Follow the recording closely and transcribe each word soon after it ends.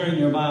Turn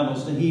your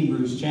Bibles to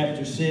Hebrews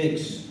chapter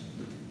 6.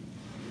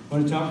 I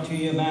want to talk to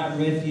you about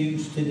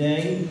refuge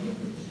today.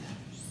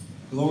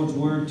 The Lord's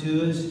word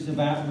to us is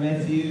about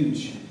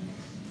refuge.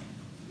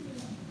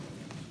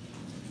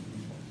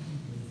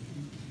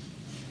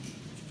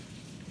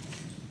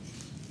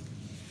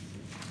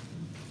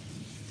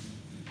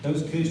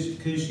 Those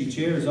cushy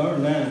chairs are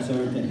nice,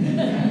 aren't they?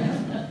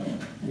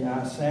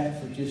 Yeah, I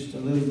sat for just a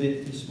little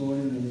bit this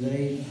morning and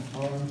they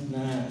are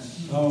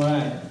nice. All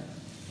right.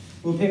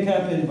 We'll pick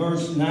up in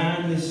verse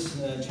 9.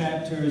 This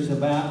chapter is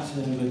about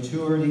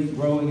maturity,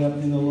 growing up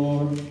in the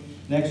Lord,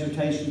 an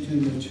exhortation to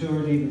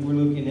maturity. But we're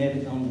looking at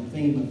it on the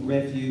theme of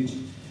refuge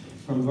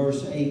from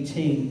verse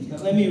 18.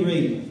 But let me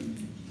read.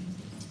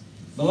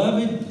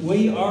 Beloved,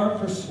 we are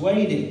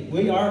persuaded,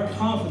 we are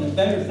confident,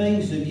 better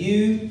things of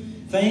you,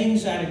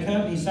 things that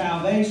accompany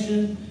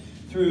salvation,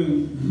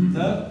 through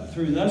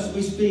thus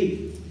we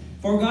speak.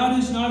 For God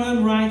is not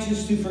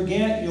unrighteous to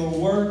forget your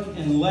work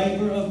and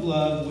labor of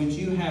love which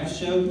you have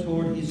showed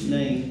toward his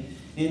name,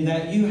 in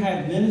that you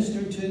have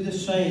ministered to the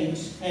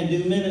saints and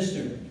do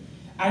minister.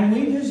 And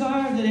we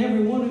desire that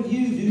every one of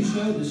you do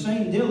show the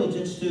same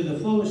diligence to the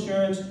full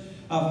assurance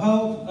of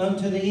hope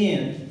unto the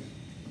end,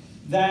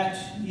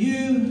 that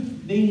you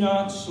be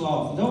not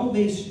slothful. Don't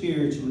be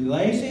spiritually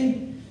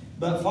lazy,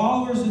 but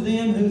followers of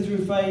them who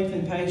through faith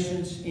and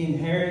patience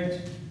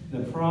inherit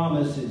the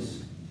promises.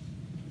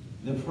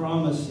 The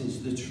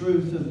promises, the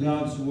truth of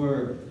God's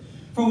word.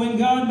 For when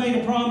God made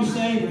a promise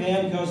to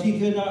Abraham, because he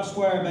could not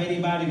swear by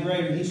anybody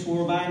greater, he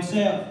swore by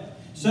himself,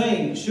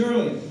 saying,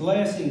 surely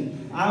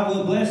blessing, I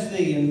will bless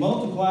thee, and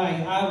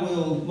multiplying, I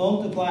will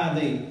multiply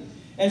thee.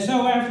 And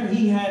so after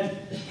Abraham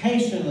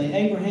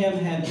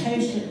had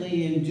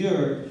patiently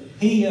endured,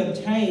 he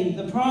obtained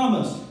the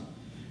promise.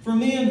 For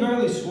men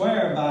verily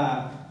swear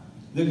by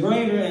the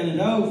greater, and an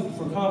oath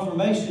for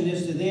confirmation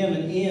is to them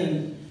an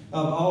end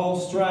of all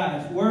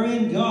strife,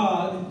 wherein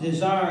God,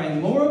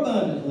 desiring more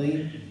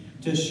abundantly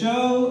to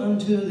show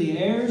unto the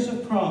heirs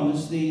of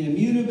promise the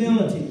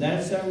immutability,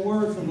 that's our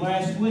word from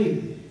last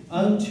week,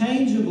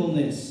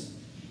 unchangeableness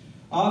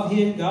of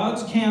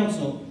God's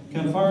counsel,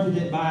 confirmed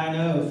it by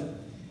an oath,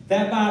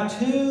 that by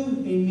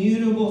two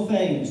immutable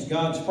things,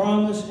 God's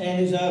promise and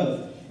his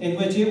oath, in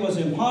which it was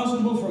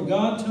impossible for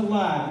God to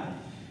lie,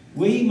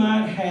 we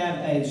might have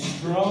a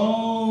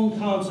strong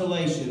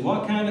consolation.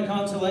 What kind of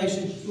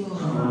consolation?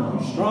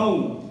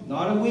 Strong.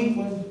 Not a weak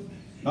one.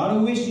 Not a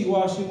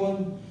wishy-washy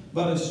one.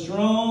 But a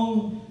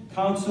strong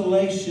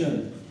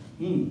consolation.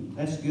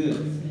 That's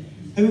good.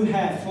 Who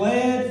have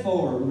fled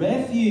for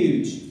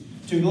refuge,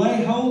 to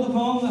lay hold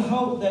upon the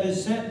hope that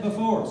is set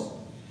before us.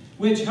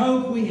 Which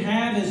hope we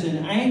have is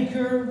an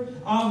anchor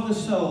of the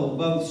soul,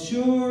 both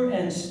sure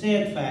and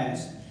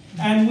steadfast,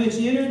 and which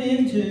entered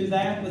into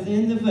that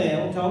within the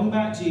veil, talking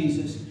about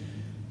Jesus,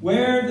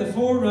 where the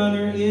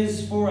forerunner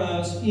is for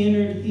us,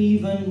 entered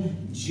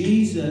even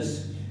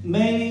Jesus,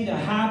 made a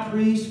high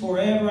priest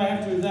forever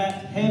after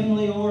that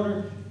heavenly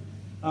order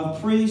of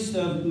priest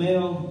of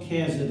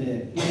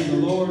Melchizedek. May the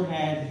Lord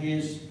add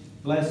his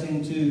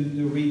blessing to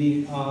the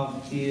reading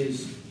of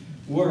his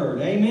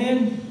word.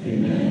 Amen?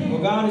 Amen.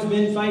 Well, God has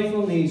been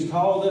faithful and he's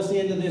called us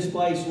into this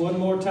place one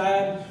more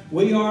time.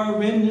 We are a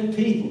remnant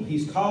people.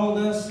 He's called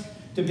us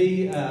to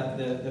be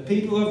the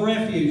people of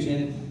refuge.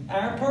 And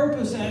our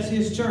purpose as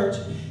his church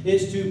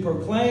is to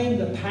proclaim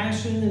the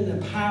passion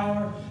and the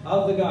power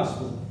of the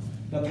gospel.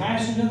 The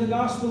passion of the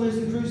gospel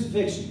is the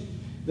crucifixion.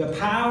 The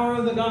power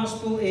of the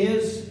gospel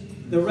is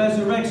the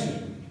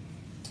resurrection.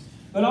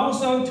 But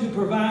also to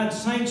provide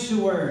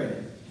sanctuary.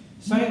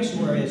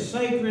 Sanctuary, a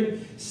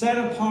sacred,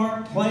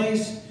 set-apart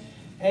place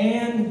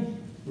and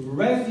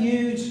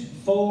refuge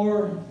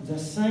for the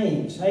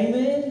saints.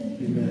 Amen?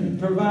 Amen.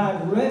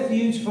 Provide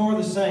refuge for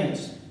the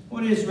saints.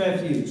 What is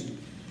refuge?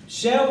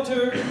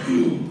 Shelter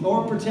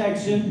or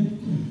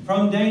protection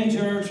from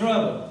danger or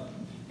trouble.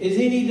 Is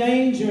any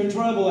danger or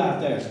trouble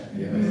out there?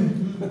 Yes.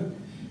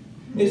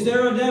 Is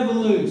there a devil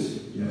loose?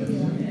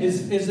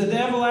 Yes. Is the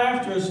devil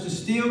after us to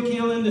steal,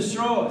 kill, and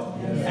destroy?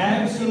 Yes.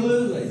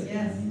 Absolutely.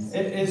 Yes.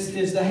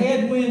 Is the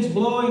headwinds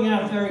blowing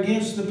out there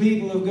against the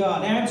people of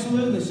God?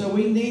 Absolutely. So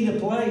we need a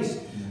place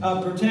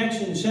of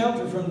protection,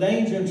 shelter from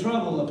danger and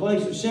trouble, a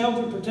place of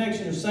shelter,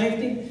 protection, or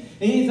safety,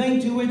 anything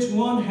to which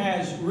one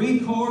has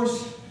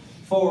recourse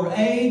for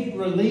aid,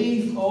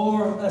 relief,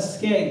 or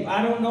escape.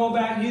 I don't know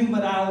about you,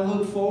 but I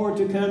look forward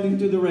to coming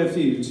to the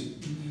refuge.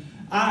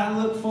 I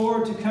look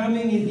forward to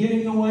coming and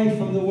getting away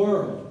from the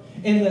world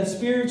and the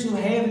spiritual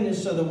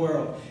heaviness of the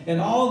world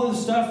and all the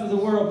stuff of the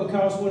world,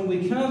 because when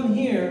we come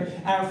here,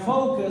 our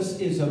focus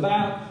is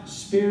about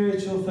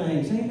spiritual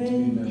things. Amen?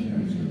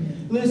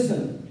 Amen.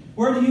 Listen.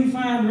 Where do you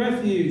find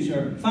refuge,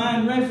 or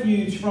find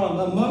refuge from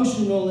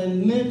emotional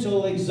and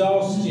mental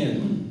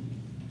exhaustion?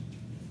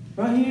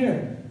 Right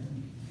here.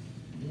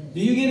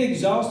 Do you get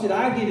exhausted?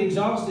 I get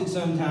exhausted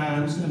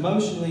sometimes,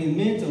 emotionally and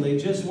mentally,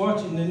 just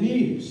watching the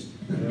news.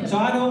 So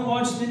I don't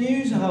watch the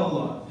news a whole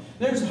lot.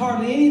 There's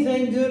hardly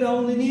anything good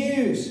on the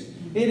news.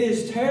 It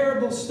is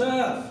terrible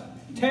stuff.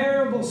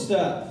 Terrible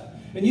stuff.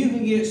 And you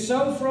can get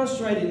so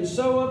frustrated and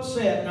so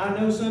upset, and I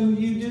know some of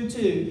you do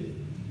too,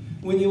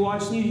 when you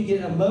watch news, you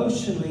get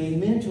emotionally and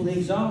mentally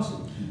exhausted.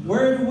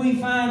 Where do we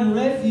find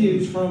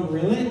refuge from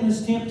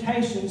relentless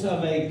temptations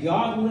of a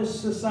godless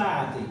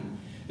society?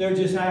 They're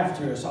just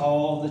after us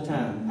all the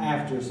time.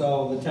 After us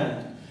all the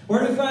time.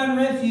 Where do we find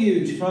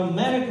refuge from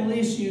medical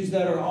issues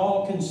that are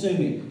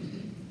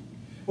all-consuming?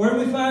 Where do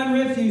we find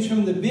refuge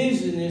from the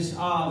busyness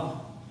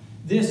of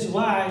this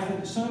life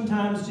that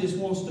sometimes just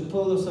wants to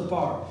pull us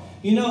apart?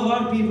 You know, a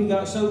lot of people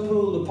got so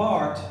pulled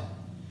apart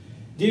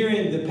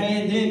during the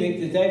pandemic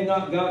that they've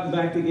not gotten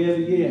back together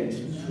yet.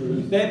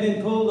 They've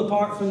been pulled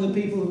apart from the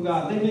people of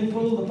God. They've been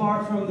pulled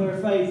apart from their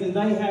faith, and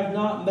they have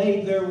not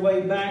made their way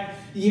back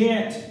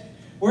yet.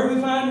 Where do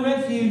we find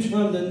refuge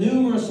from the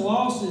numerous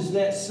losses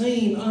that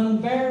seem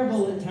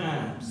unbearable at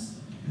times?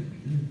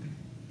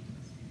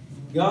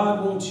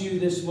 God wants you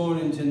this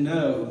morning to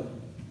know,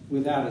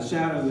 without a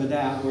shadow of a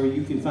doubt, where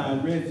you can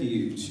find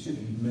refuge.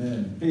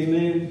 Amen.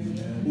 Amen.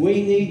 Amen.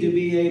 We need to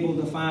be able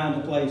to find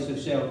a place of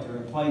shelter,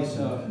 a place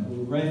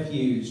of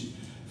refuge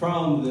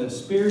from the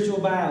spiritual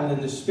battle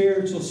and the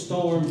spiritual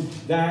storm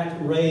that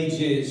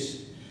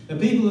rages. The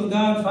people of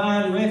God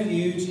find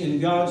refuge in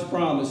God's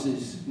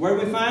promises. Where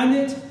do we find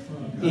it?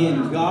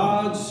 In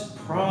God's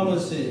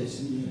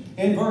promises.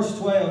 In verse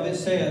 12 it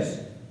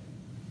says,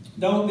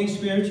 don't be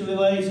spiritually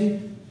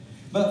lazy,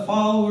 but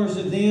followers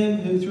of them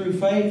who through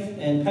faith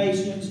and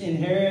patience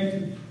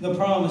inherit the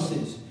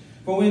promises.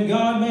 For when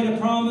God made a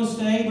promise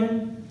to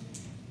Abram,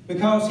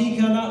 because he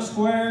could not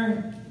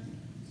swear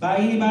by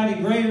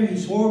anybody greater, he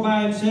swore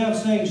by himself,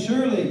 saying,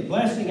 surely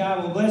blessing I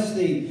will bless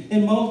thee,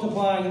 and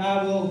multiplying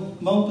I will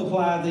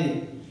multiply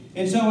thee.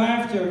 And so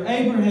after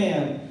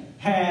Abraham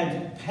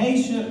had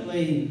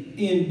patiently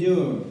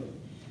endured,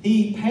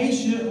 he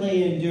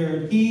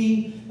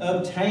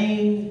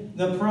obtained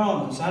the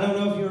promise. I don't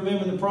know if you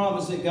remember the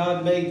promise that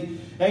God made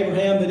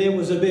Abraham, but it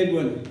was a big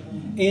one.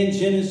 In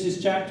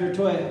Genesis chapter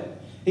 12,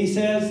 he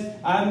says,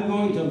 I'm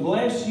going to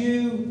bless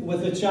you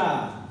with a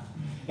child,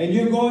 and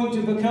you're going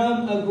to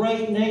become a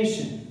great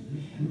nation.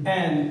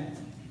 And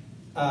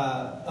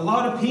a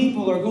lot of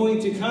people are going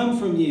to come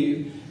from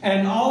you,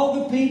 and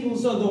all the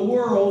peoples of the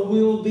world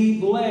will be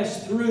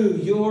blessed through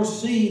your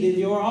seed and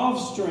your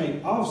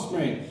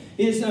offspring.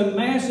 It's a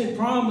massive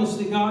promise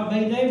that God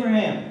made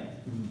Abraham.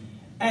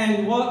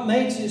 And what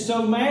makes it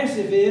so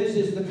massive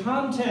is the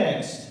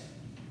context.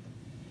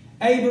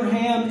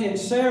 Abraham and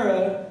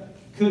Sarah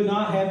could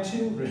not have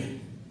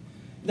children.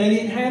 They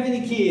didn't have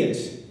any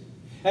kids.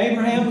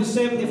 Abraham was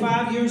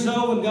 75 years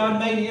old when God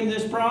made him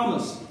this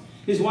promise.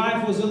 His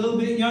wife was a little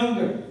bit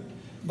younger.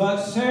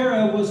 But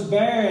Sarah was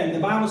barren. The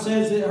Bible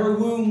says that her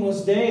womb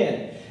was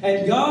dead.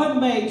 And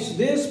God makes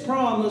this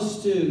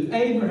promise to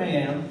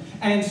Abraham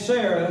and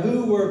Sarah,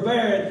 who were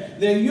barren,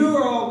 that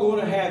you're all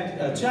going to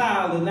have a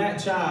child, and that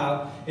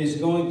child is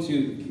going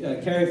to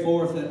carry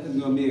forth, going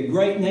to be a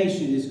great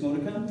nation is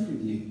going to come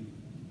from you.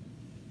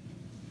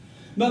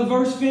 But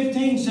verse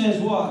 15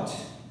 says what?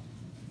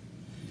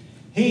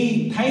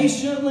 He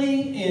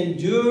patiently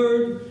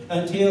endured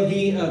until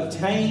he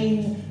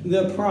obtained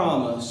the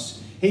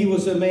promise. He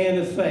was a man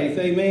of faith.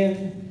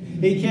 Amen?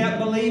 He kept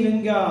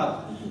believing God.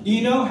 Do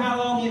you know how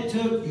long it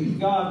took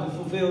God to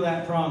fulfill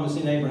that promise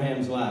in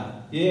Abraham's life?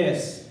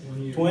 Yes.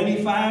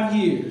 25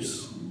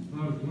 years. I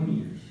thought it was 1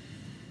 year.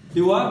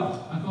 Do what?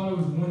 I thought it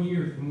was 1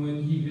 year from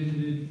when he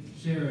visited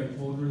Sarah and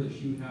told her that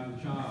she would have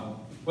a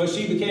child. Well,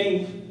 she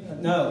became,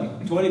 no,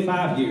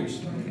 25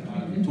 years.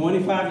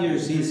 25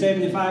 years. He's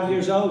 75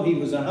 years old. He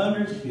was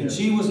 100, and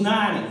she was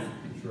 90.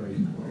 That's right.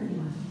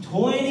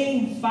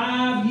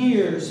 25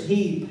 years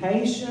he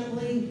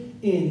patiently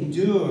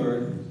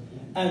endured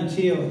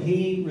until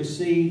he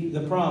received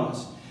the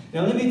promise.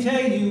 Now let me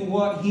tell you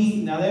what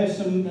now there's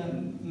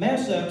some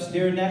mess ups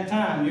during that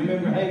time. You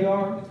remember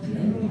Hagar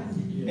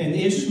and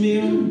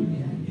Ishmael?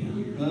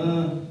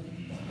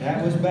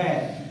 That was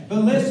bad.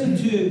 But listen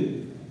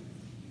to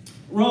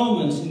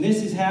Romans, and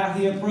this is how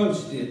he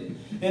approached it.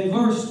 In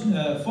verse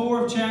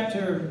 4 of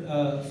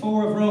chapter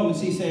 4 of Romans,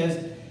 he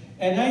says,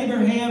 and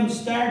Abraham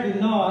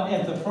staggered not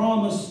at the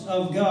promise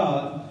of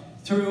God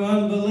through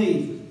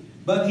unbelief,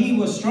 but he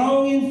was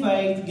strong in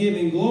faith,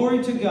 giving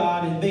glory to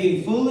God, and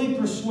being fully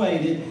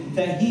persuaded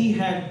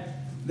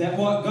that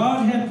what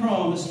God had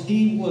promised,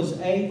 he was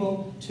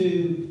able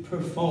to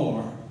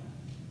perform.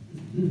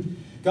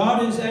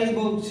 God is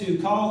able to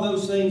call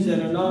those things that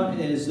are not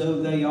as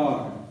though they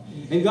are.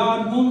 And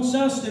God wants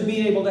us to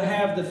be able to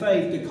have the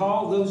faith to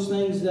call those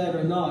things that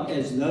are not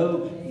as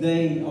though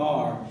they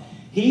are.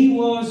 He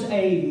was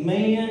a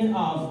man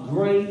of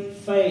great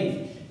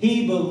faith.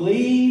 He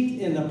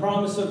believed in the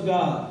promise of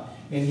God.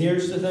 And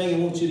here's the thing I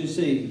want you to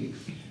see.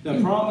 The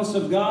promise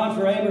of God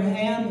for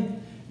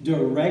Abraham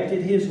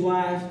directed his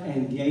life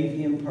and gave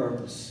him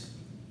purpose.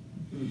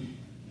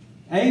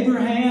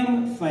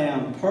 Abraham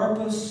found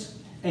purpose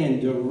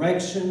and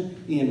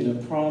direction in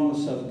the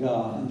promise of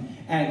God.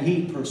 And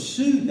he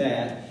pursued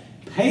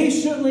that,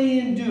 patiently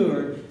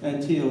endured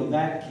until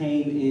that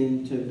came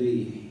into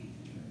being.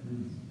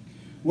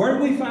 Where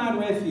do we find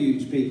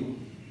refuge, people?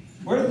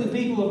 Where do the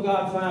people of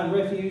God find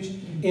refuge?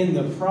 In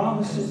the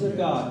promises of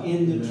God,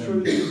 in the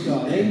truth of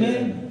God.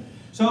 Amen?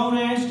 So I want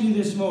to ask you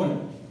this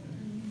morning,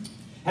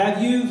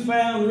 have you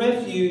found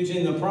refuge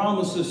in the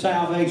promise of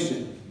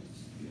salvation?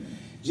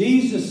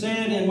 Jesus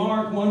said in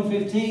Mark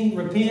 1:15,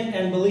 repent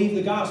and believe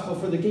the gospel,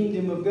 for the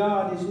kingdom of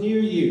God is near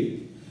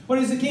you. What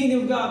is the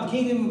kingdom of God? The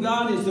kingdom of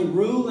God is the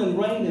rule and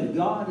reign of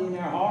God in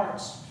our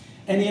hearts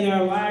and in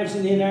our lives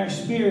and in our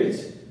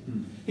spirits.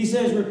 He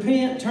says,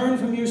 repent, turn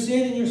from your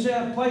sin and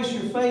yourself, place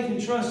your faith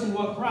and trust in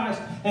what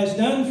Christ has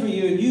done for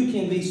you, and you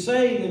can be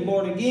saved and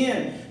born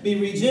again, be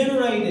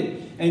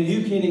regenerated, and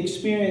you can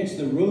experience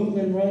the rule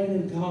and reign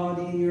of God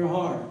in your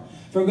heart.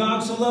 For God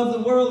so loved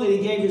the world that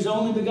He gave His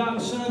only begotten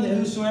Son, that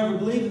whosoever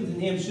believeth in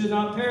Him should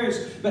not perish,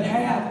 but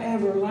have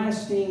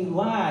everlasting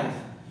life.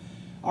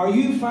 Are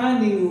you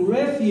finding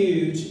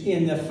refuge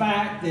in the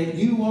fact that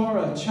you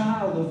are a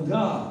child of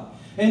God?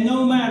 And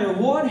no matter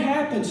what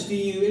happens to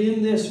you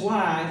in this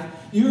life,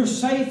 you're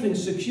safe and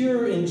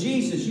secure in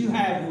Jesus. You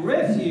have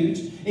refuge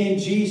in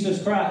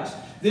Jesus Christ.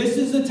 This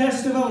is the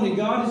testimony.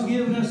 God has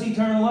given us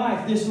eternal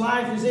life. This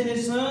life is in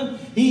His Son.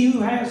 He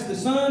who has the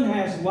Son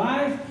has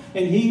life,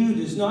 and he who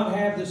does not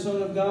have the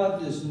Son of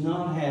God does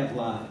not have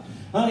life.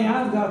 Honey,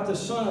 I've got the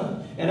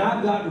Son, and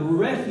I've got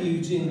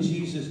refuge in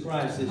Jesus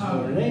Christ this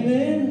morning.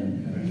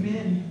 Amen?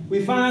 Amen.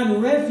 We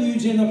find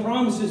refuge in the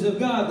promises of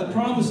God, the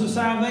promise of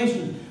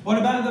salvation. What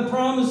about the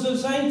promise of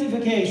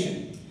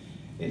sanctification?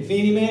 If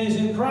any man is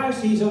in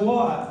Christ, he's a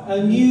what?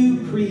 A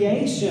new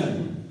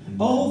creation.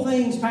 Old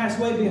things pass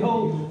away.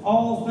 Behold,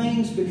 all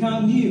things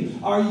become new.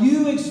 Are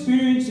you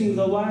experiencing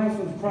the life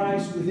of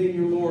Christ within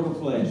your mortal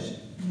flesh?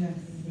 Yes.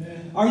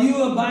 Are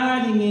you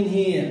abiding in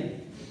Him?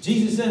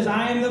 Jesus says,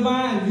 I am the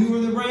vine, you are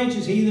the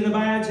branches. He that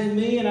abides in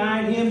me and I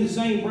in him, the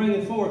same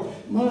bringeth forth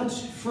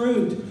much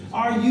fruit.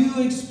 Are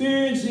you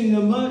experiencing the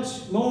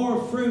much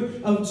more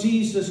fruit of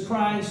Jesus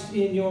Christ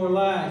in your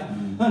life?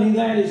 Honey,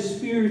 that is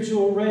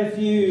spiritual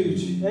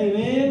refuge.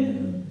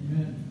 Amen?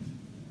 Amen.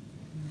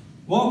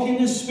 Walk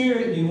in the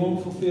Spirit and you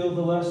won't fulfill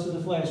the lust of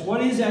the flesh.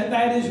 What is that?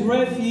 That is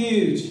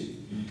refuge.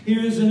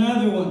 Here is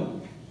another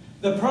one.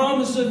 The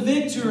promise of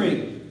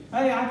victory.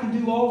 Hey, I can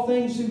do all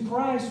things through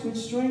Christ, which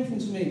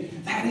strengthens me.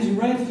 That is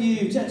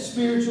refuge. That's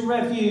spiritual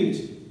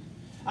refuge.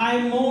 I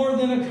am more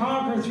than a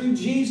conqueror through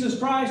Jesus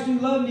Christ, who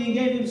loved me and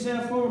gave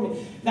Himself for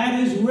me. That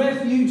is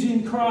refuge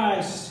in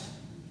Christ.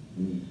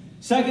 2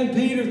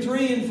 Peter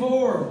 3 and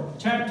 4,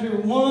 chapter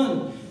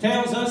 1,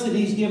 tells us that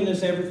He's given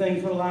us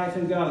everything for life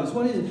and godliness.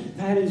 What is it?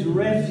 That is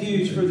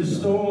refuge for the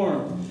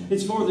storm.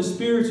 It's for the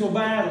spiritual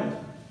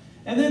battle.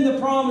 And then the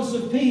promise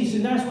of peace,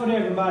 and that's what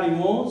everybody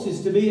wants,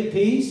 is to be at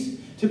peace.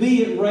 To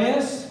be at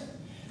rest.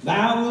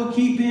 Thou wilt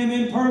keep him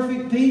in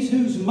perfect peace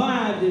whose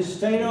mind is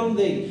stayed on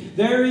thee.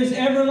 There is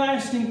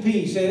everlasting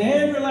peace and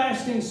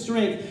everlasting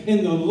strength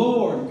in the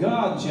Lord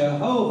God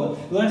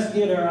Jehovah. Let's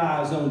get our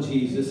eyes on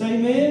Jesus.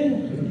 Amen?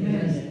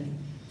 Amen.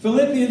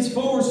 Philippians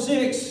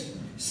 4:6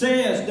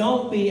 says,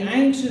 don't be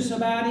anxious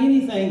about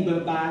anything,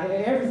 but by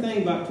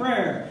everything by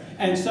prayer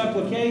and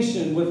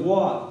supplication with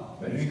what?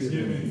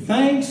 Thanksgiving.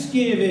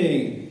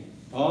 Thanksgiving.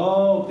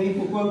 Oh,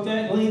 people quote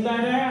that and leave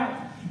that out.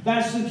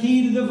 That's the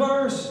key to the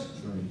verse.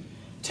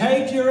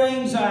 Take your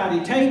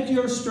anxiety, take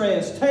your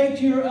stress,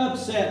 take your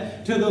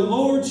upset to the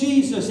Lord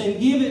Jesus and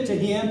give it to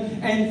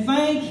Him and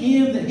thank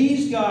Him that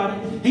He's got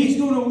it. He's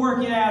going to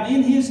work it out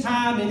in His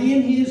time and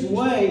in His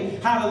way.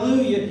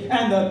 Hallelujah.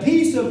 And the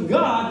peace of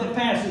God that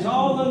passes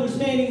all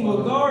understanding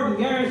will guard and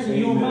garrison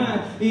your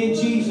mind in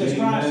Jesus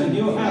Christ, and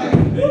you'll have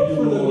it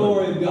for the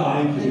glory of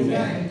God.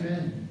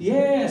 Amen.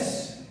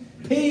 Yes.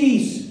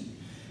 Peace.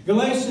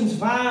 Galatians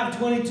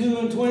 5:22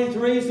 and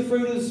 23 is the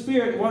fruit of the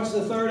Spirit. What's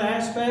the third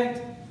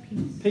aspect?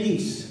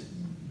 Peace.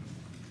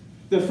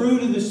 The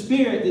fruit of the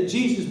Spirit that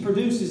Jesus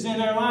produces in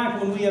our life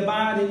when we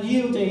abide and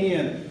yield to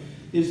Him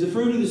is the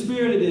fruit of the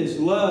Spirit. It is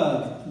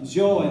love,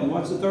 joy, and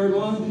what's the third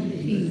one?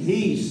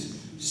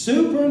 Peace.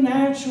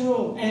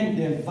 Supernatural and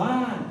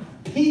divine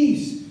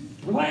peace,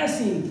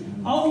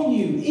 blessing on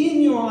you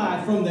in your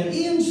life from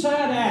the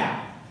inside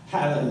out.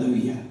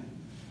 Hallelujah.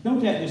 Don't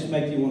that just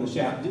make you want to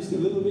shout just a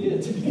little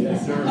bit?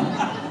 Yes, sir.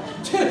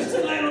 Just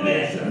a little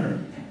bit. Yes, sir.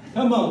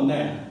 Come on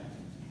now.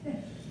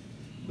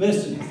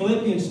 Listen,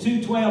 Philippians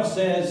 2:12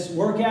 says,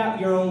 work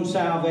out your own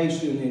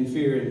salvation in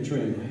fear and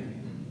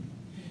trembling.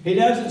 He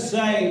doesn't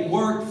say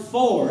work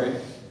for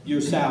it,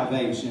 your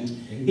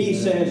salvation. Amen. He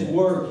says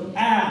work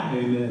out.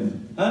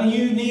 Amen. Honey,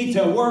 you need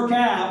to work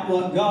out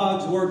what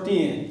God's worked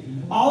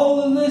in. All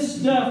of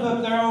this stuff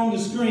up there on the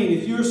screen,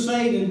 if you're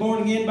saved and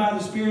born again by the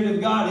Spirit of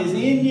God, is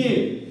in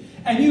you.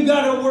 And you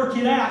got to work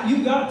it out.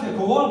 You got to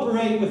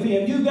cooperate with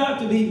Him. You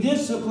got to be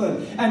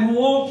disciplined and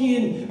walk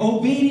in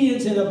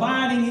obedience and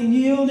abiding and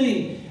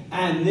yielding.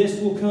 And this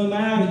will come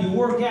out, and you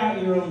work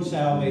out your own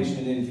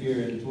salvation in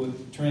fear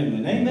and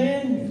trembling.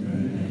 Amen?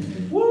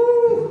 Amen.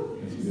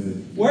 Woo! That's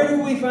good. Where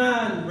do we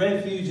find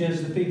refuge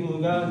as the people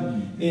of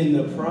God? In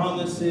the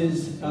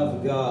promises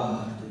of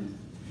God.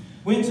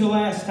 When's the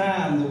last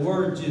time the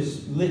Word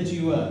just lit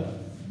you up?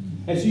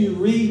 As you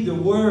read the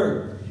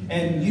Word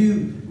and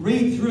you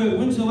read through it,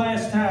 when's the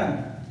last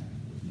time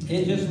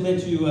It just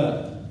lifts you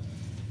up.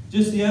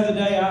 Just the other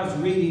day I was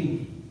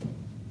reading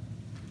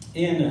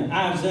in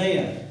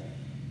Isaiah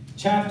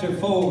chapter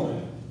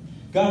 4.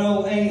 Got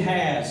old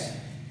Ahaz.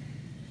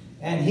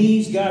 And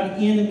he's got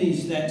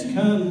enemies that's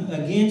come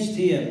against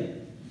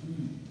him.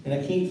 And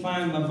I can't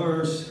find my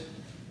verse,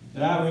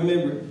 but I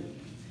remember it.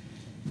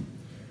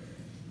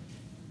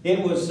 It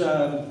was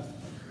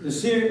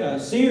Assyria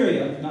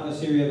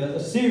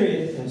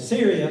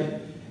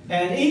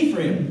and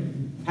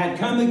Ephraim had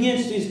come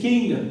against his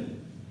kingdom.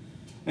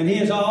 And he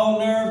is all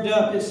nerved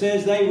up. It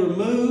says they were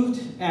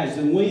moved as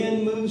the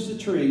wind moves the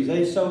trees.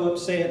 They so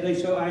upset, they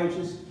so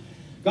anxious.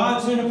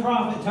 God sent a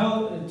prophet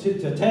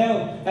to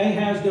tell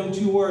Ahaz, don't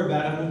you worry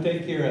about it, I'm going to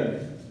take care of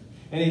it.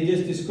 And he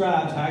just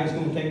describes how he's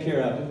going to take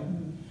care of it.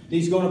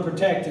 He's going to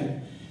protect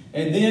him.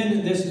 And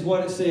then this is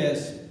what it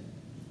says.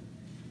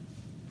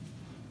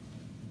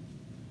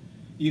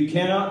 You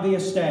cannot be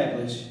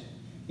established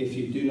if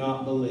you do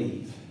not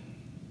believe.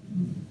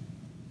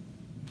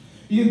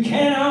 You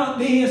cannot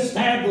be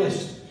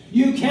established.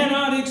 You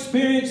cannot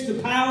experience the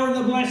power and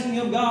the blessing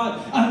of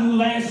God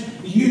unless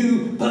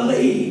you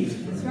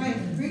believe. That's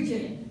right. Preach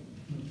it.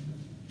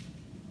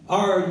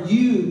 Are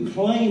you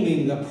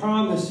claiming the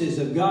promises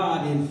of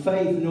God in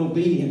faith and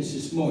obedience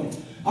this morning?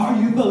 Are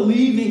you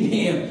believing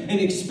Him and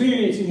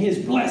experiencing His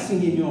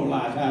blessing in your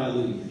life?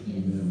 Hallelujah.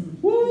 Amen.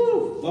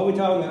 Woo! What are we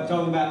talking about? We're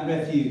talking about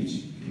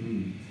refuge.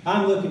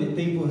 I'm looking at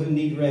people who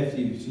need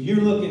refuge.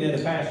 You're looking at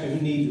a pastor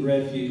who needs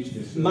refuge.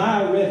 Yes,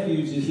 my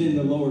refuge is in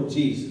the Lord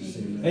Jesus.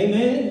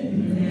 Amen?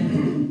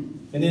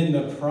 Amen. And in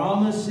the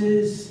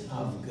promises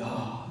of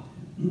God.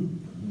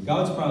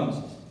 God's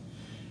promises.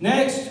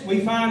 Next,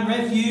 we find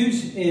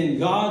refuge in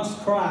God's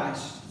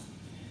Christ.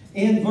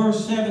 In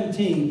verse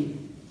 17,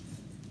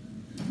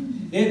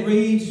 it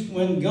reads,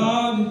 wherein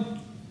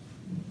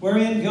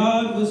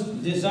God was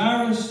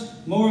desirous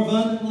more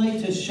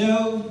abundantly to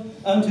show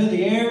unto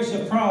the heirs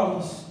of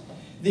promise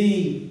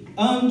the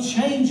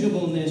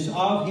unchangeableness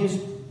of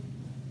His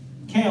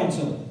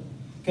counsel,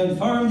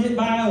 confirmed it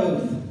by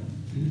oath,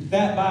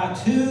 that by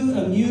two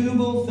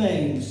immutable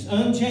things,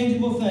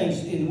 unchangeable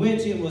things, in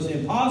which it was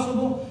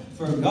impossible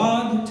for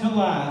God to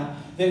lie,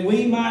 that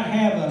we might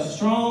have a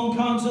strong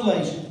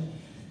consolation,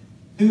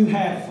 who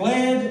have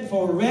fled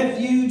for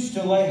refuge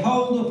to lay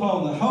hold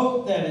upon the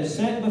hope that is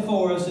set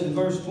before us. In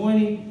verse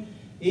 20,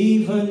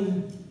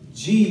 even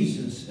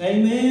Jesus.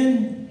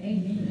 Amen?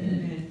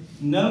 Amen.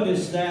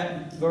 Notice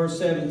that verse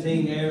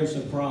 17, heirs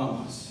of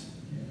promise.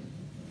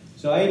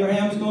 So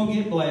Abraham's going to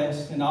get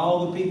blessed, and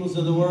all the peoples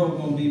of the world are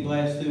going to be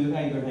blessed through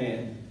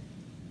Abraham.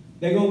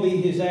 They're going to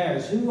be his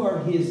heirs. Who are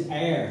his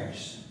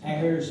heirs?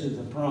 Heirs of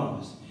the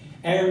promise.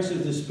 Heirs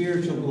of the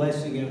spiritual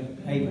blessing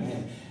of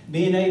Abraham.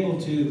 Being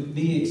able to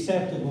be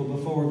acceptable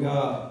before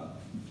God.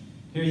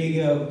 Here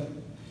you go.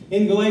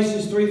 In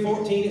Galatians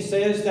 3:14 it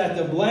says that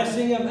the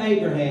blessing of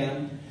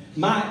Abraham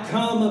might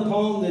come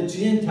upon the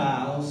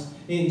Gentiles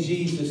in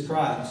Jesus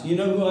Christ. You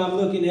know who I'm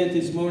looking at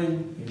this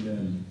morning?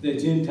 Amen. The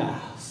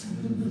Gentiles.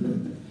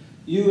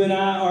 You and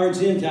I are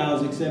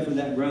Gentiles, except for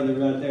that brother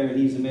right there, and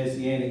he's a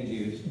Messianic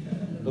Jewish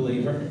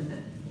believer.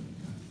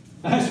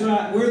 That's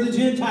right, we're the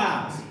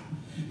Gentiles.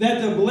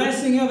 That the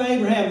blessing of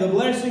Abraham, the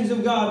blessings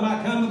of God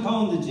might come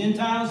upon the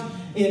Gentiles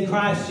in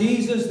Christ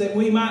Jesus, that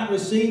we might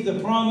receive the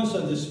promise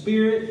of the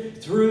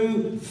Spirit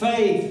through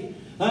faith.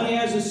 Honey,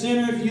 as a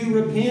sinner, if you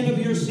repent of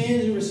your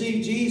sins and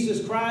receive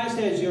Jesus Christ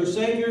as your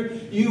Savior,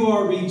 you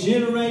are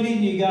regenerated.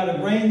 You got a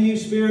brand new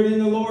spirit in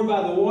the Lord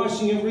by the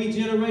washing of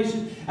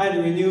regeneration and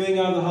the renewing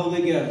of the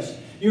Holy Ghost.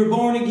 You're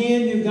born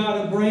again. You've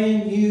got a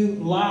brand new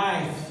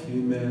life.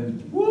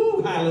 Amen.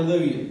 Woo!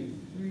 Hallelujah.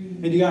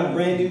 And you got a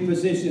brand new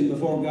position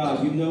before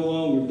God. You're no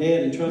longer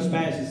dead in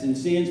trespasses and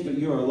sins, but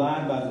you're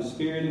alive by the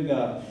Spirit of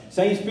God.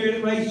 Same Spirit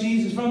that raised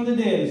Jesus from the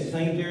dead is the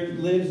same Spirit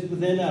that lives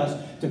within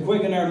us to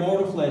quicken our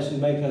mortal flesh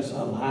and make us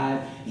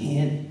alive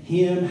in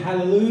Him.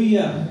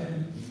 Hallelujah.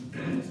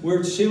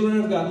 We're children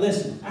of God.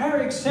 Listen,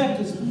 our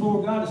acceptance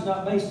before God is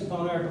not based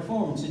upon our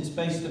performance. It's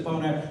based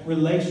upon our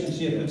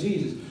relationship with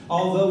Jesus.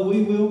 Although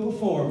we will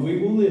perform, we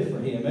will live for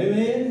Him.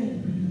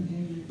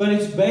 Amen? But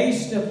it's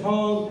based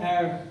upon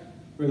our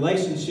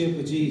relationship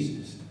with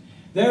Jesus.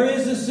 There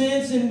is a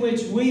sense in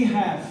which we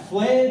have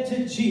fled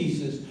to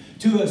Jesus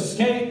to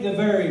escape the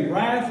very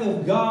wrath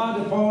of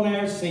God upon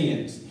our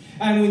sins.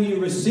 And when you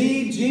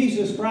receive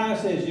Jesus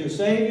Christ as your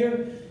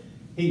Savior,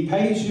 He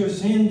pays your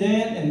sin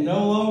debt, and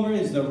no longer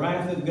is the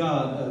wrath of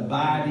God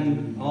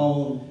abiding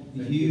on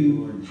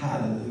you.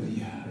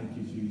 Hallelujah. Thank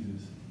you,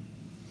 Jesus.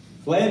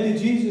 Fled to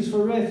Jesus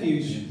for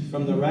refuge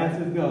from the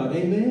wrath of God.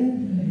 Amen.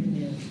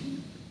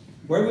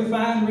 Where we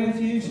find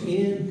refuge?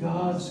 In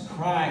God's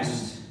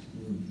Christ.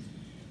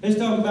 Let's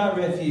talk about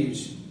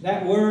refuge.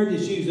 That word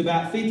is used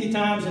about 50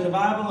 times in the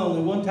Bible,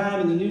 only one time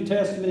in the New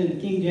Testament in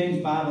the King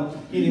James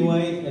Bible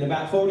anyway, and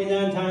about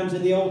 49 times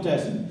in the Old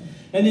Testament.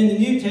 And in the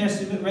New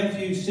Testament,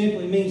 refuge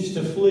simply means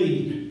to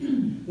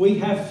flee. We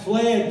have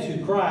fled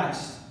to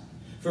Christ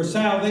for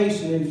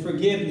salvation and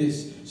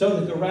forgiveness, so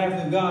that the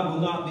wrath of God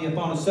will not be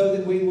upon us, so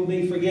that we will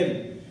be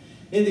forgiven.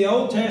 In the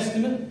Old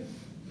Testament,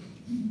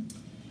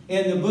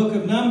 in the book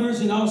of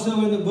Numbers and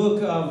also in the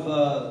book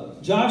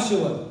of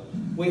Joshua,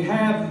 we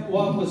have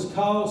what was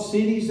called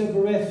cities of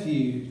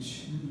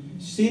refuge.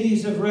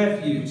 Cities of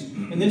refuge.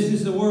 And this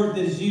is the word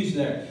that is used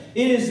there.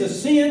 It is the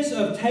sense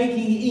of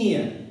taking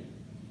in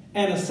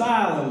an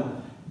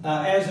asylum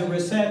as a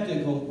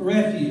receptacle,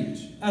 refuge.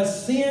 A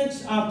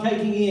sense of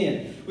taking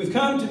in. We've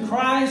come to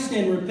Christ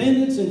in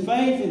repentance and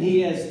faith, and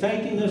He has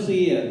taken us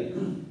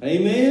in.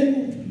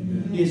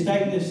 Amen? He has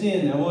taken us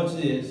in. Now watch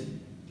this.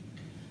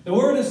 The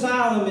word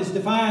asylum is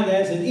defined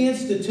as an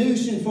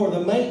institution for the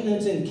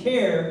maintenance and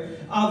care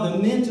of the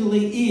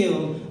mentally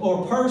ill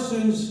or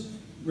persons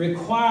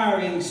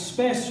requiring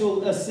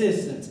special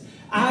assistance.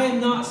 I am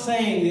not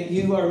saying that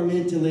you are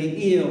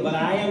mentally ill, but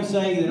I am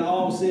saying that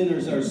all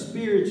sinners are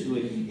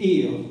spiritually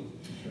ill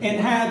and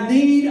have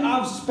need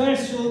of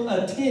special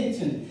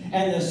attention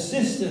and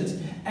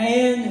assistance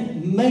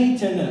and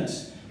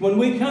maintenance. When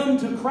we come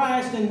to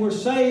Christ and we're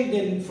saved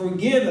and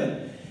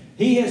forgiven,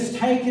 He has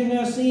taken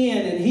us in,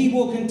 and He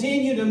will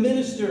continue to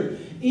minister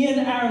in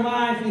our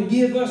life and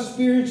give us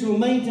spiritual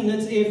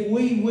maintenance if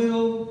we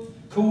will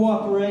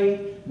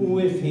cooperate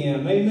with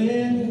Him.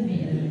 Amen?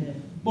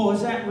 Amen. Boy,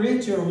 is that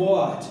rich or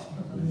what?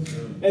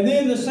 And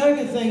then the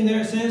second thing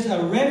there says,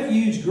 a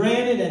refuge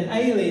granted an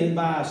alien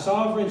by a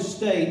sovereign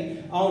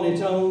state on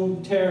its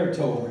own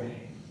territory.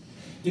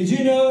 Did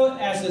you know,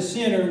 as a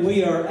sinner,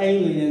 we are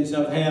aliens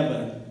of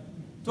heaven?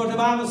 That's what the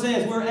Bible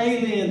says. We're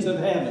aliens of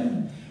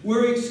heaven.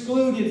 We're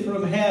excluded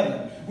from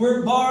heaven.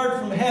 We're barred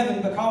from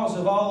heaven because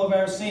of all of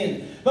our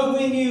sins. But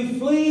when you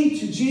flee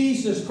to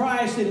Jesus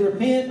Christ and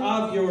repent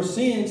of your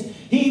sins,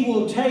 He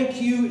will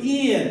take you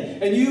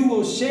in, and you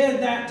will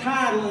shed that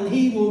title, and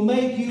He will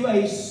make you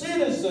a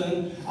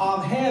citizen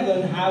of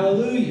heaven.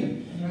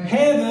 Hallelujah. Right.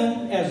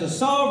 Heaven, as a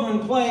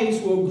sovereign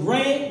place, will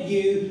grant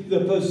you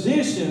the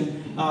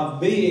position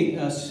of being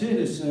a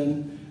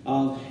citizen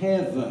of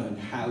heaven.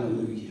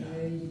 Hallelujah.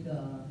 Praise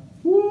God.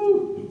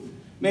 Woo!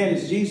 Man,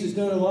 has Jesus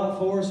done a lot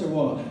for us or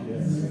what?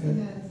 Yes.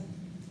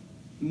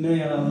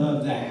 Man, I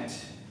love that.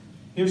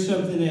 Here's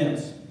something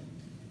else.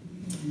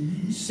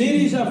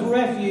 Cities of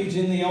refuge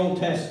in the Old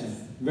Testament.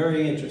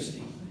 Very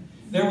interesting.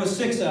 There were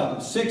 6 of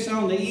them. 6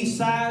 on the east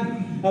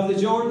side of the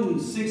Jordan,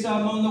 6 of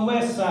them on the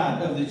west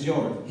side of the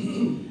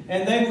Jordan.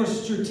 And they were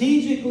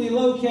strategically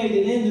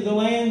located into the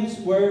lands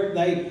where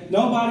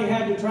nobody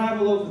had to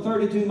travel over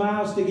 32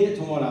 miles to get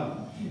to one of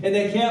them. And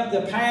they kept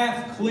the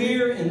path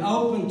clear and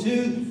open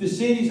to the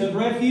cities of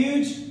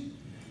refuge.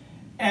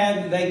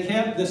 And they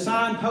kept the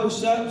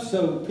signposts up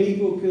so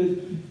people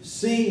could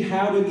see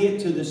how to get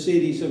to the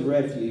cities of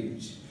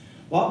refuge.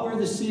 What were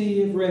the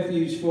city of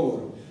refuge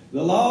for?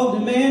 The law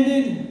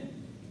demanded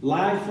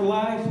life for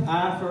life,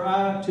 eye for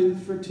eye,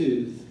 tooth for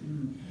tooth.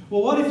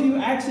 Well, what if you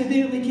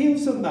accidentally kill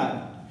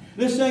somebody?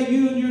 Let's say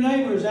you and your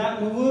neighbors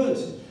out in the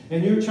woods,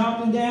 and you're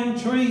chopping down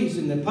trees,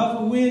 and the puff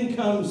of wind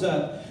comes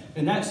up,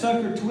 and that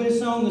sucker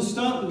twists on the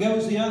stump and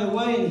goes the other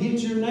way and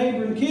hits your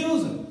neighbor and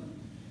kills him.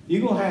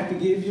 You're going to have to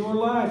give your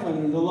life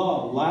under the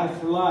law, life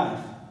for life.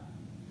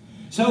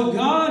 So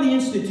God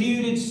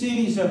instituted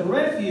cities of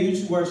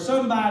refuge where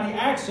somebody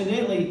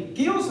accidentally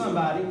killed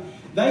somebody,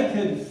 they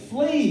could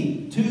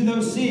flee to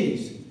those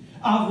cities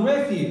of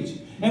refuge.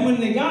 And when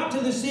they got to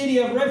the city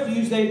of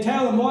refuge, they'd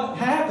tell them what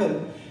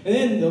happened. And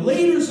then the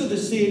leaders of the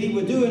city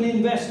would do an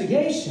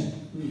investigation.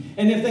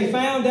 And if they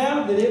found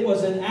out that it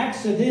was an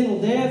accidental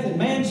death and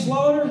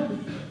manslaughter,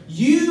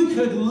 you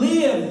could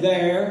live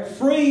there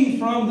free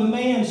from the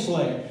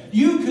manslayer.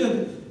 You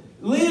could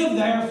live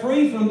there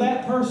free from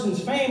that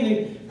person's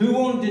family who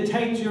wanted to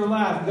take your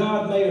life.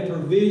 God made a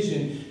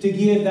provision to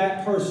give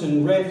that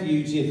person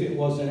refuge if it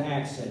was an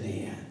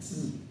accident.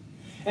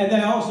 And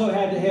they also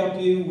had to help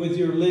you with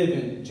your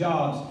living,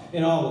 jobs,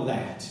 and all of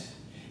that.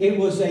 It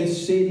was a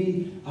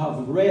city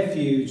of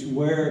refuge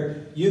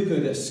where you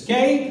could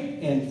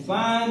escape and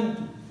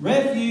find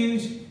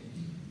refuge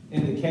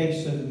in the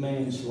case of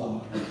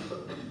manslaughter.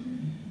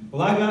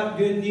 Well, I got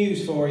good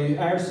news for you.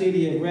 Our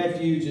city of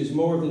refuge is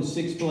more than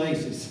 6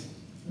 places.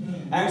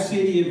 Our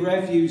city of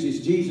refuge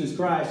is Jesus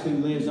Christ who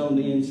lives on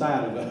the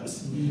inside of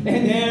us. And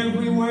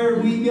everywhere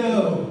we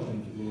go,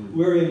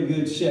 we're in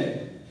good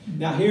shape.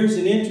 Now, here's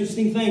an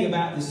interesting thing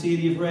about the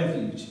city of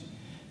refuge.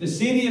 The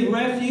city of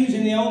refuge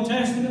in the Old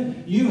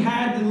Testament, you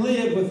had to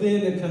live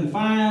within the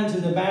confines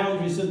and the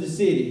boundaries of the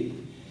city.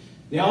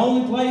 The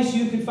only place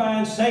you could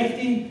find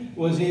safety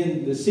was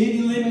in the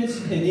city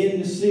limits and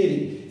in the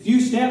city. If you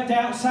stepped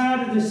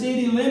outside of the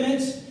city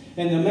limits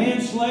and the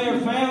manslayer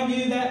found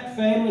you, that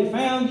family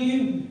found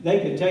you,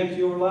 they could take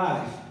your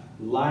life,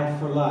 life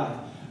for life.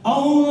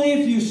 Only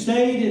if you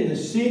stayed in the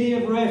city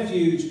of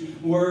refuge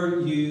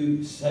were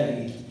you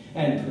saved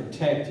and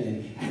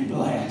protected and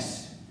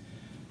blessed.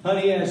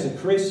 Honey, as a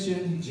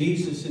Christian,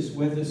 Jesus is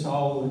with us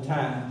all the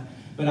time.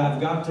 But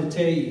I've got to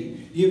tell you,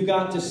 you've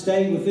got to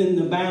stay within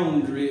the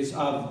boundaries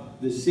of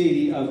the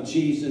city of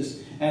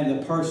Jesus and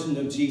the person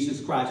of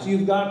Jesus Christ.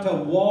 You've got to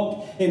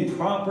walk in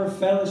proper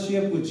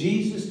fellowship with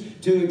Jesus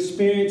to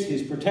experience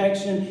His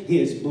protection,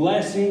 His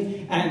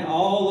blessing, and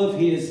all of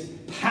His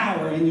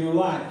power in your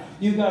life.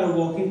 you've got to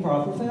walk in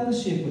proper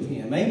fellowship with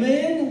Him.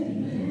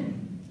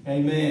 Amen?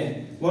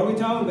 Amen. What are we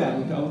talking about?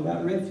 We're talking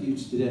about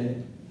refuge today.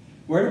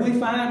 Where do we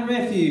find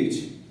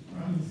refuge?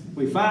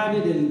 We find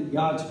it in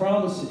God's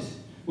promises.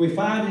 We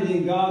find it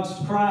in God's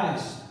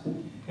Christ.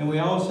 And we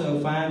also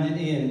find it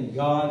in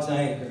God's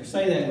anchor.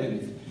 Say that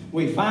with me.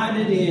 We find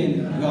it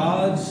in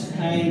God's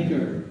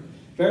anchor.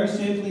 Very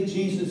simply,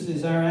 Jesus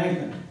is our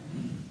anchor.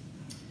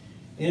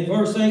 In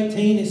verse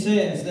 18 it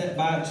says that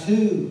by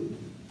two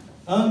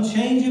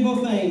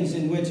unchangeable things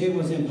in which it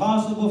was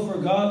impossible for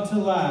God to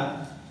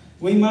lie,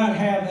 we might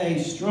have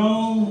a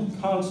strong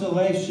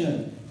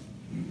consolation.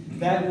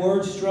 That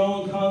word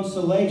strong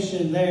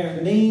consolation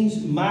there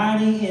means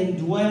mighty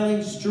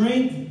indwelling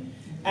strength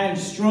and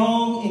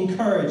strong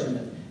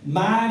encouragement.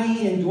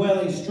 Mighty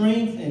indwelling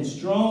strength and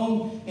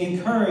strong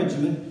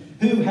encouragement,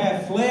 who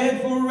have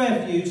fled for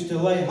refuge to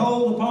lay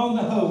hold upon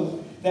the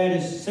hope that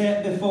is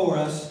set before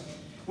us,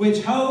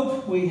 which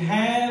hope we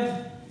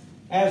have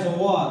as a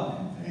what?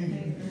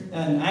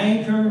 An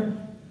anchor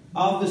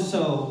of the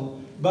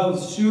soul,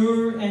 both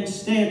sure and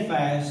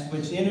steadfast,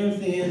 which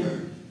entereth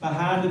in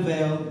behind the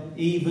veil,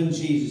 even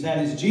Jesus. That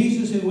is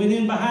Jesus who went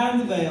in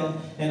behind the veil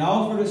and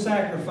offered a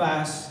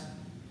sacrifice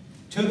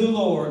to the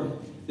Lord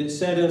that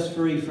set us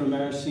free from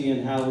our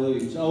sin.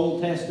 Hallelujah. It's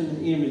Old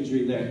Testament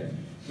imagery there.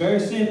 Very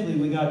simply,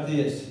 we got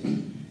this.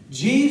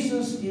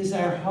 Jesus is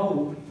our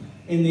hope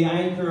in the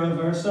anchor of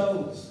our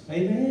souls.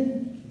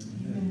 Amen?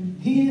 Amen.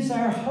 He is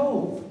our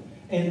hope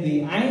and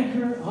the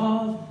anchor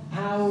of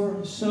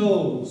our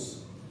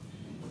souls.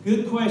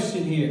 Good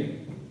question here.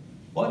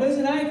 What does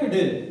an anchor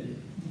do?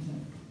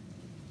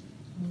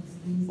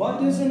 What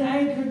does an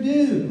anchor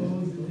do?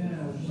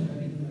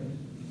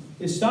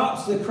 It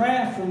stops the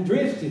craft from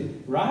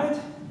drifting, right?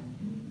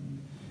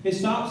 It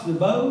stops the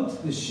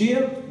boat, the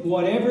ship,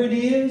 whatever it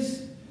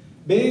is,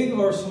 big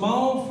or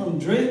small, from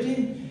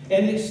drifting,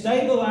 and it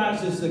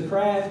stabilizes the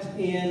craft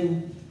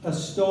in a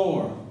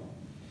storm.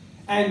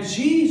 And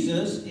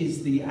Jesus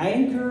is the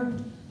anchor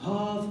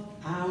of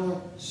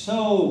our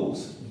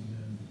souls.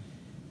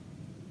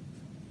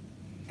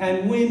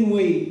 And when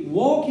we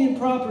walk in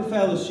proper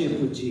fellowship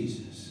with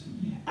Jesus,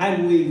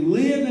 and we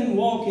live and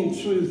walk in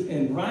truth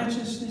and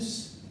righteousness,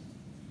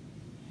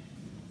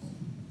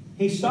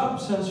 He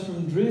stops us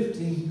from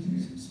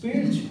drifting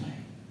spiritually.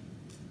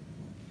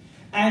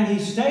 And He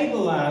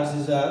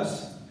stabilizes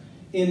us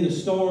in the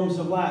storms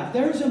of life.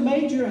 There's a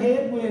major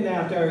headwind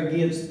out there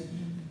against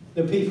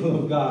the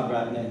people of God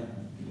right now.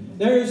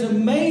 There is a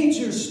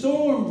major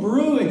storm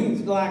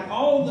brewing like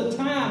all the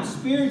time,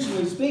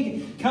 spiritually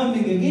speaking,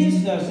 coming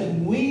against us.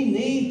 And we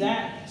need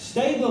that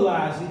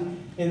stabilizing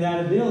and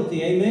that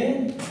ability.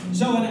 Amen?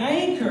 So an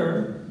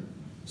anchor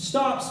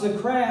stops the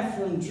craft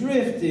from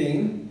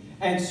drifting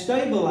and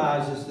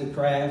stabilizes the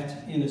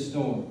craft in a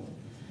storm.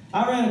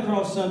 I ran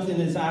across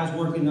something as I was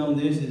working on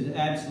this. It's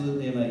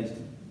absolutely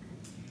amazing.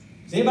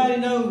 Does anybody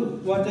know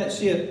what that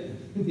ship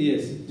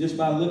is, just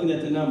by looking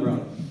at the number on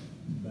it?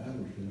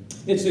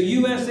 It's a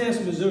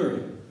USS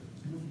Missouri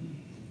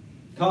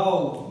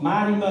called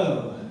Mighty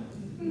Mo.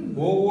 World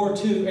War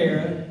II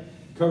era,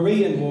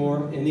 Korean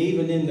War, and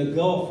even in the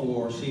Gulf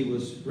War, she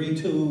was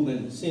retooled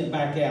and sent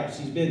back out.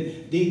 She's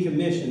been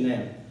decommissioned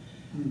now.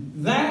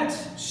 That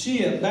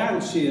ship,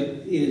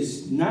 battleship,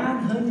 is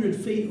 900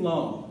 feet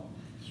long,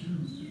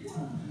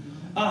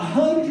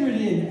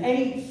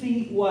 108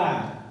 feet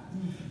wide.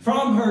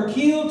 From her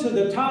keel to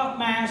the top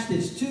mast,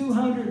 it's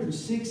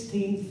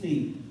 216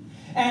 feet.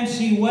 And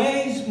she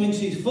weighs, when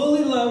she's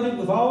fully loaded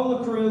with all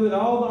the crew and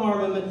all the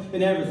armament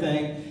and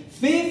everything,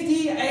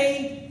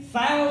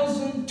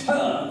 58,000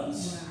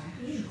 tons.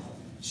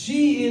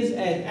 She is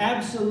an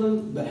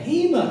absolute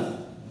behemoth.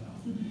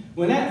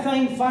 When that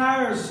thing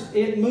fires,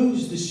 it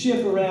moves the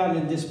ship around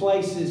and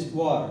displaces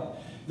water.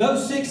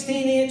 Those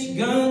 16-inch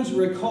guns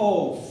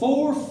recoil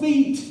 4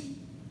 feet.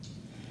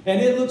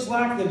 And it looks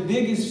like the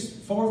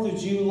biggest 4th of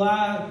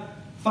July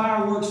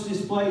fireworks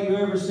display you've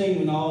ever seen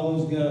when all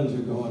those guns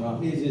are going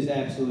off. It is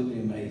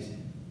absolutely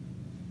amazing.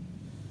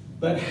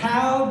 But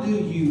how do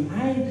you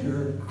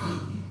anchor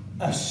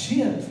a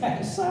ship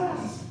that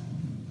size?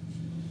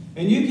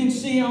 And you can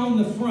see on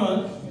the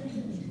front,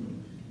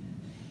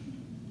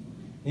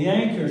 the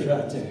anchor's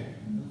right there.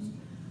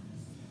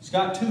 It's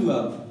got 2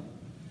 of them.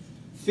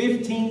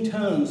 15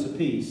 tons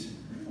apiece.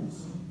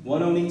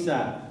 1 on each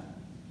side.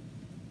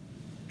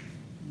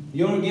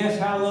 You want to guess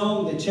how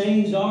long the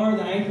chains are,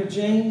 the anchor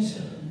chains?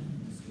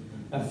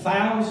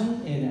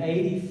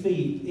 1,080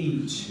 feet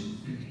each.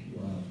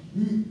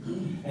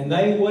 And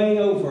they weigh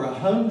over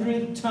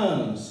 100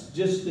 tons,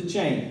 just the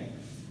chain.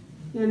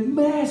 They're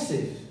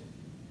massive.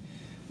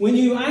 When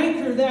you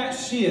anchor that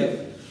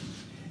ship,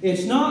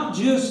 it's not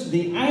just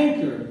the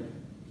anchor,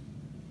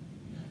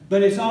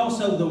 but it's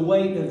also the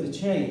weight of the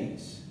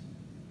chains.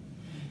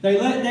 They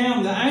let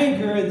down the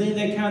anchor and then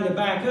they kind of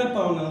back up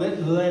on it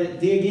and let it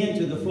dig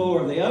into the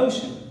floor of the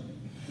ocean.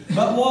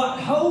 But what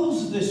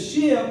holds the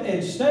ship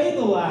and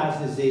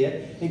stabilizes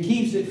it and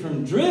keeps it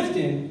from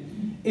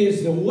drifting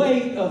is the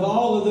weight of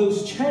all of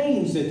those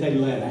chains that they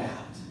let out.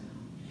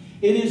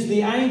 It is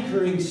the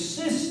anchoring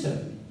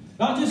system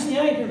Not just the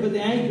anchor, but the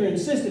anchoring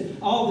system,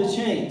 all the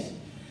chains.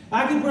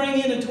 I could bring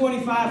in a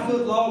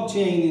 25-foot log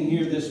chain in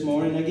here this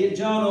morning. I get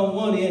John on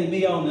one end and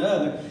me on the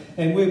other,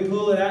 and we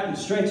pull it out and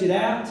stretch it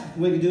out.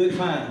 We can do it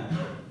fine.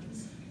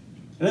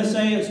 Let's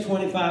say it's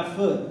 25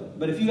 foot.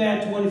 But if you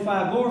add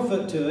 25 more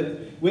foot to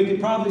it, we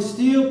could probably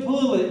still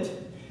pull it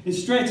and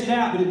stretch it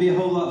out, but it'd be a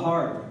whole lot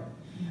harder.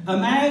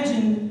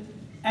 Imagine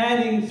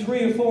adding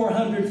 300 or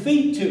 400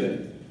 feet to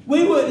it.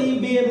 We wouldn't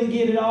even be able to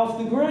get it off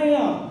the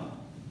ground.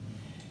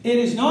 It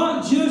is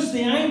not just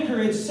the anchor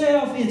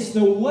itself, it's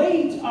the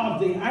weight of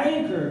the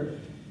anchor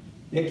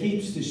that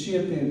keeps the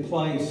ship in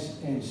place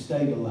and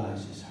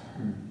stabilizes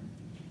her.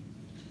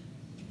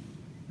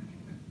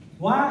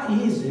 Why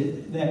is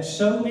it that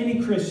so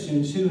many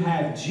Christians who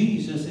have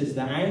Jesus as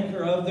the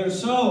anchor of their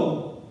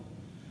soul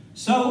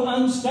so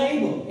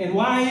unstable? And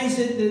why is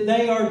it that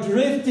they are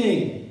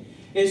drifting?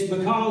 It's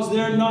because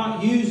they're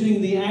not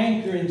using the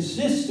anchoring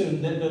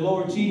system that the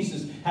Lord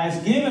Jesus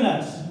has given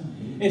us.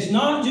 It's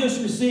not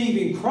just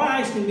receiving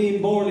Christ and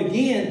being born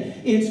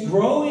again. It's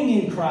growing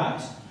in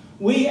Christ.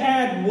 We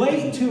add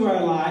weight to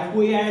our life.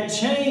 We add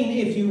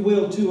chain, if you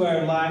will, to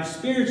our life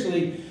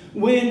spiritually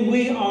when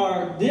we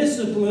are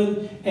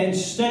disciplined and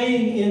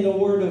staying in the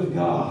Word of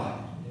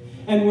God.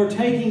 And we're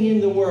taking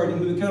in the Word and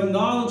we become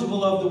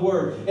knowledgeable of the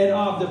Word and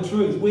of the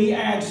truth. We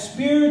add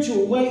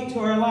spiritual weight to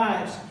our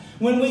lives.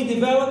 When we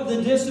develop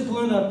the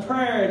discipline of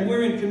prayer and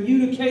we're in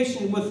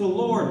communication with the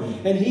Lord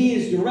and He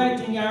is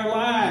directing our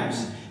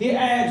lives, it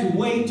adds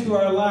weight to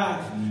our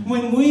life.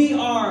 When we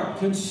are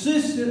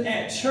consistent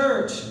at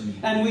church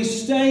and we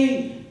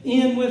stay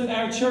in with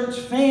our church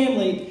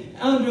family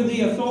under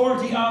the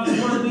authority of the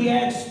Word, we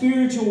add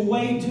spiritual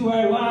weight to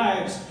our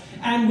lives.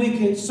 And we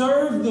can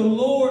serve the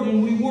Lord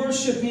and we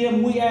worship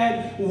Him. We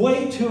add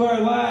weight to our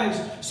lives.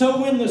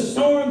 So when the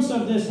storms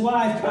of this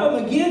life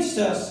come against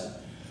us,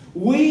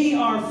 we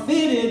are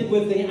fitted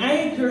with the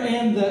anchor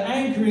and the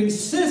anchoring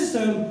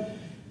system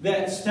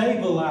that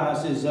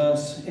stabilizes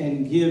us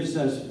and gives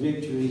us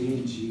victory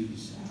in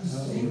Jesus.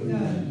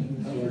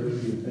 Amen.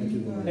 Hallelujah. Thank you,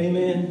 Lord.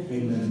 Amen.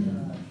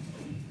 Amen.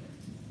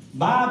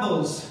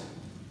 Bibles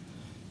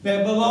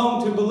that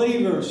belong to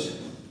believers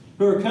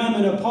who are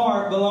coming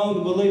apart belong to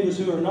believers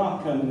who are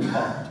not coming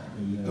apart,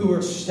 who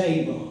are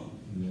stable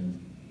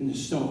in the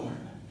storm.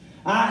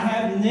 I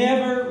have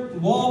never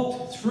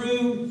walked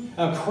through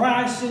a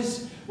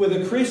crisis with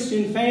a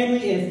Christian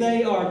family if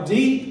they are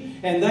deep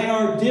and they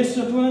are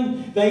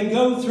disciplined. They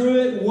go through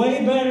it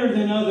way better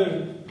than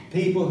other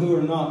people who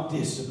are not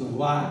disciplined.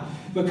 Why?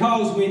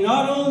 Because we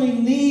not only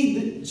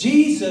need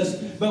Jesus,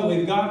 but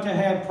we've got to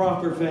have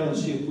proper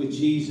fellowship with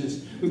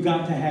Jesus. We've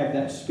got to have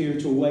that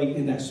spiritual weight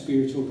and that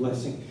spiritual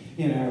blessing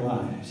in our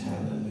lives.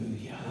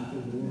 Hallelujah.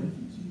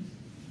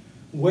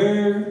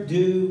 Where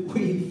do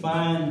we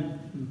find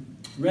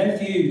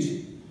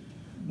refuge?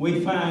 We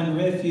find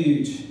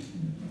refuge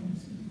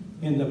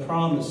in the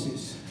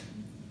promises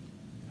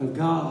of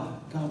God.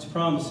 God's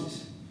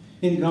promises.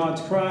 In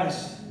God's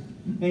Christ.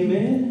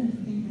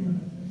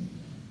 Amen?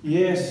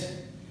 Yes.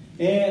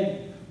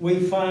 And we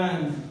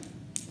find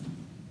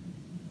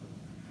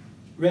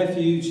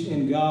refuge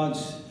in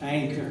God's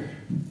anchor.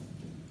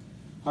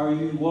 Are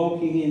you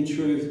walking in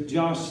truth?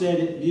 Josh said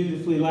it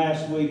beautifully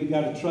last week. We've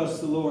got to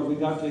trust the Lord. We've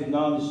got to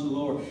acknowledge the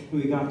Lord. And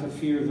we've got to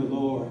fear the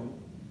Lord.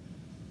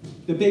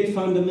 The big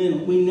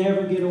fundamental, we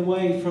never get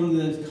away from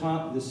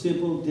the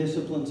simple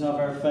disciplines of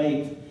our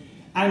faith.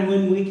 And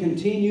when we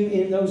continue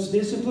in those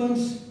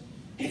disciplines,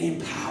 it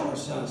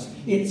empowers us.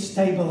 It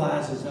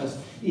stabilizes us.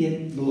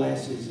 It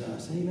blesses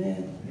us.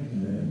 Amen?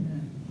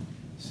 Amen.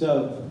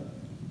 So,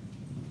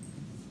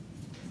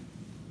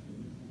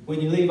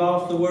 when you leave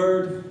off the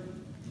Word,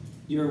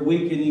 you're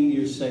weakening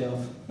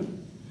yourself.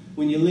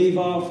 When you leave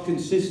off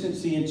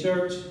consistency in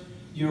church,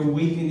 you're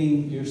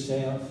weakening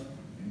yourself.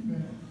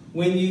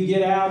 When you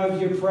get out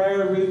of your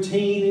prayer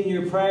routine and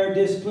your prayer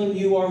discipline,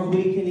 you are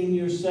weakening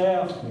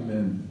yourself.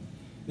 Amen.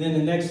 Then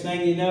the next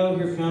thing you know,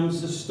 here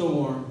comes the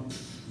storm.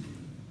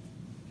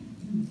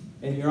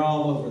 And you're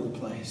all over the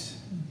place.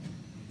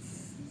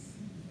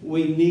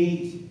 We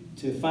need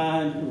to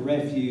find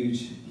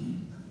refuge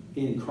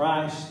in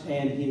Christ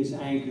and His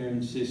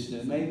anchoring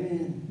system.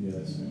 Amen?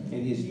 Yes.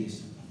 And His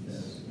discipline.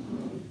 Yes.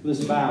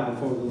 Let's bow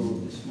before the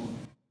Lord this morning.